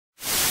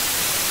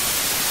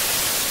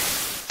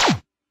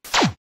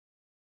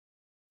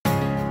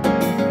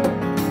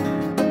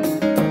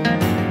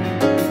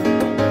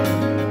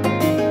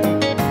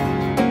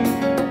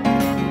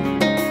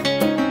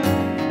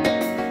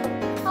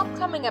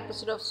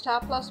episode of Star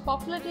Plus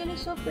popular daily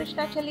soap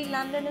Krishna Chali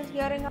London is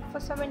gearing up for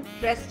some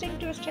interesting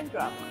twist and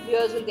drama.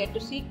 Viewers will get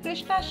to see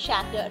Krishna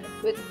shattered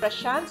with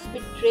Prashant's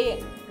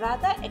betrayal.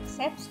 Radhe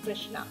accepts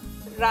Krishna.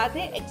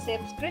 Radhe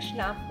accepts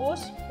Krishna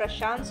post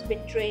Prashant's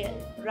betrayal.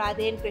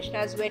 Radhe and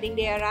Krishna's wedding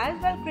day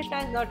arrives while Krishna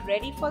is not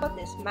ready for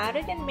this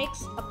marriage and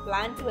makes a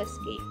plan to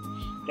escape.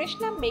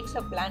 Krishna makes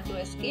a plan to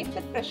escape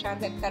with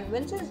Prashant and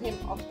convinces him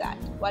of that,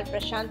 while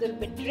Prashant will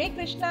betray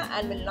Krishna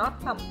and will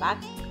not come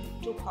back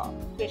to her.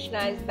 Krishna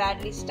is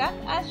badly stuck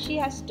as she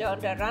has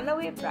turned a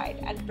runaway bride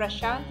and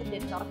Prashant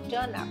did not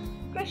turn up.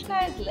 Krishna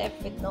is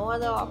left with no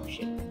other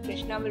option.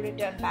 Krishna will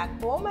return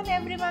back home and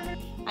everyone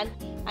will,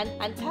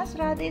 and thus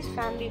Radhe's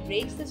family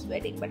breaks this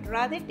wedding, but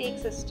Radhe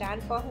takes a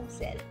stand for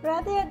himself.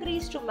 Radhe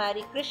agrees to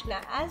marry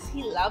Krishna as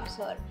he loves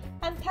her,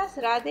 and thus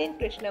Radhe and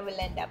Krishna will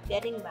end up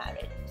getting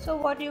married. So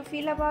what do you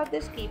feel about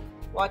this? Keep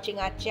watching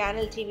our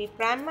channel TV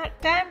Prime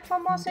Time for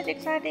more such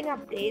exciting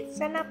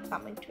updates and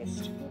upcoming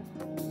twists.